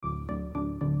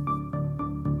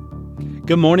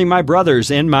Good morning, my brothers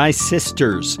and my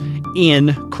sisters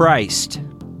in Christ.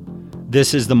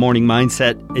 This is the Morning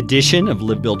Mindset edition of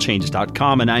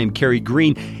LiveBuildChange.com, and I am Kerry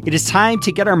Green. It is time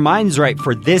to get our minds right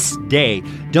for this day.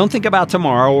 Don't think about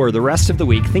tomorrow or the rest of the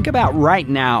week. Think about right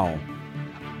now.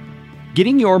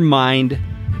 Getting your mind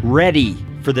ready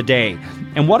for the day.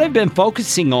 And what I've been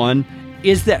focusing on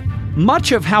is that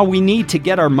much of how we need to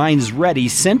get our minds ready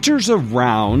centers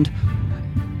around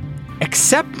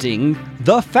accepting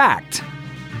the fact,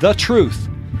 the truth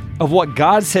of what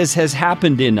God says has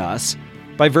happened in us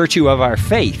by virtue of our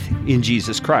faith in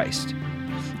Jesus Christ.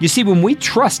 You see, when we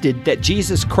trusted that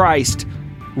Jesus Christ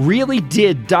really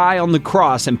did die on the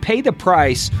cross and pay the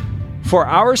price for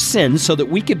our sins so that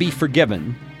we could be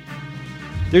forgiven,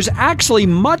 there's actually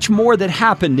much more that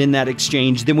happened in that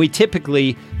exchange than we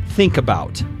typically think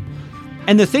about.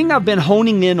 And the thing I've been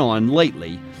honing in on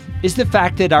lately is the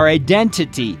fact that our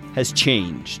identity has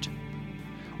changed.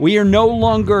 We are no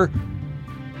longer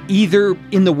either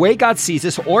in the way God sees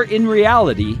us or in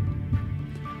reality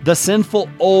the sinful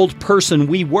old person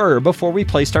we were before we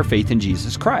placed our faith in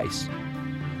Jesus Christ.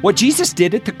 What Jesus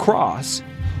did at the cross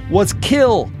was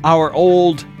kill our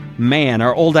old man,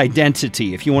 our old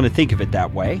identity, if you want to think of it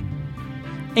that way,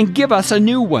 and give us a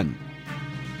new one.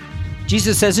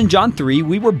 Jesus says in John 3,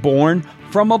 we were born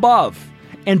from above,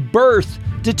 and birth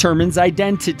determines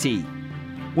identity.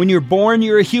 When you're born,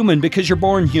 you're a human because you're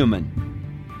born human.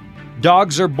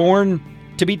 Dogs are born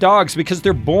to be dogs because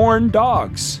they're born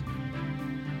dogs.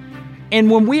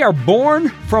 And when we are born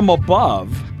from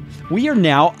above, we are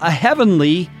now a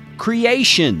heavenly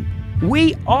creation.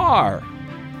 We are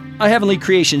a heavenly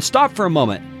creation. Stop for a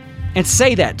moment and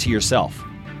say that to yourself.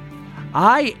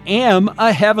 I am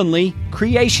a heavenly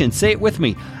creation. Say it with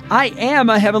me. I am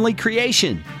a heavenly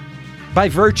creation by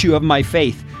virtue of my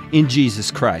faith in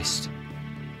Jesus Christ.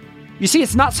 You see,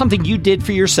 it's not something you did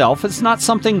for yourself. It's not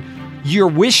something you're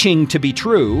wishing to be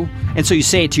true, and so you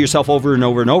say it to yourself over and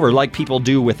over and over, like people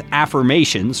do with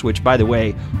affirmations, which, by the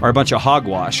way, are a bunch of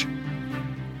hogwash.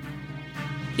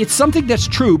 It's something that's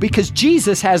true because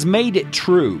Jesus has made it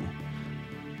true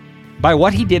by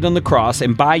what he did on the cross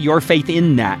and by your faith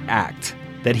in that act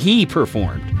that he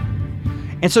performed.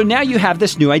 And so now you have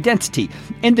this new identity.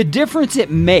 And the difference it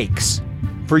makes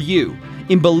for you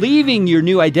in believing your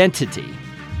new identity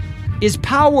is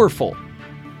powerful.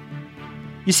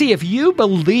 You see, if you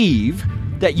believe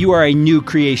that you are a new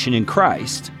creation in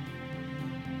Christ,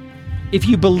 if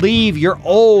you believe your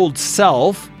old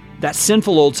self, that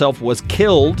sinful old self, was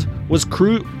killed, was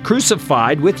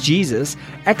crucified with Jesus,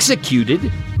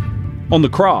 executed on the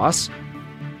cross,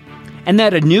 and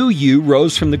that a new you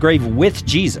rose from the grave with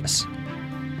Jesus,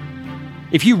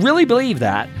 if you really believe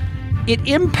that, it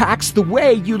impacts the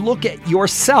way you look at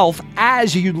yourself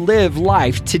as you live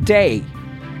life today.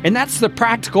 And that's the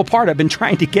practical part I've been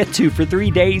trying to get to for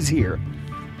 3 days here.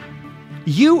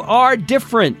 You are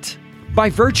different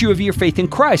by virtue of your faith in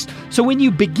Christ. So when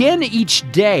you begin each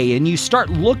day and you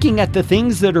start looking at the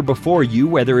things that are before you,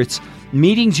 whether it's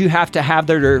meetings you have to have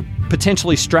that are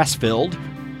potentially stress-filled,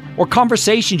 or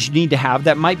conversations you need to have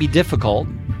that might be difficult,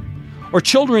 or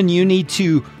children you need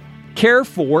to care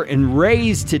for and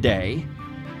raise today,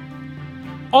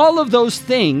 all of those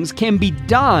things can be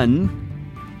done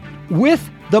with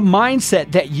the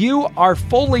mindset that you are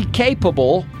fully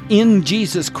capable in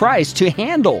Jesus Christ to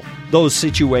handle those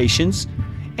situations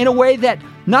in a way that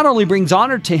not only brings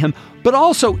honor to him, but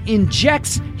also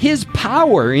injects his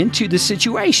power into the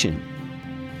situation.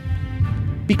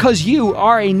 Because you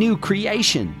are a new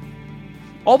creation.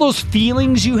 All those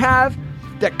feelings you have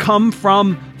that come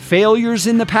from failures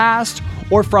in the past,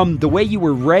 or from the way you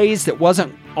were raised that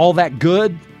wasn't all that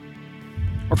good,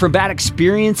 or from bad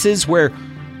experiences where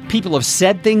people have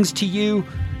said things to you,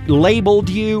 labeled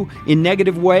you in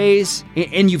negative ways,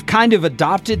 and you've kind of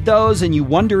adopted those and you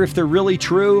wonder if they're really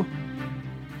true.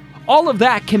 All of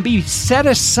that can be set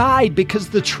aside because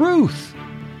the truth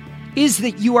is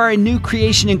that you are a new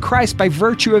creation in Christ by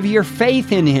virtue of your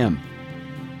faith in him.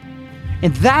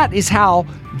 And that is how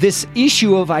this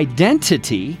issue of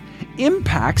identity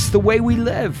impacts the way we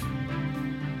live.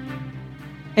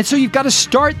 And so you've got to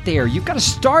start there. You've got to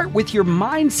start with your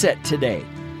mindset today.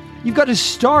 You've got to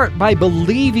start by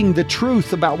believing the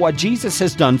truth about what Jesus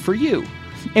has done for you.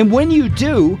 And when you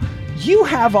do, you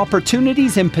have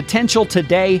opportunities and potential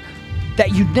today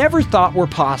that you never thought were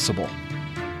possible.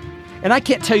 And I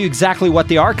can't tell you exactly what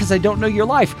they are because I don't know your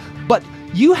life, but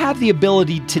you have the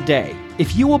ability today,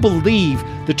 if you will believe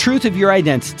the truth of your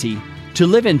identity, to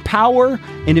live in power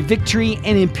and in victory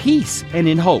and in peace and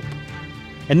in hope.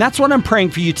 And that's what I'm praying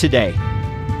for you today.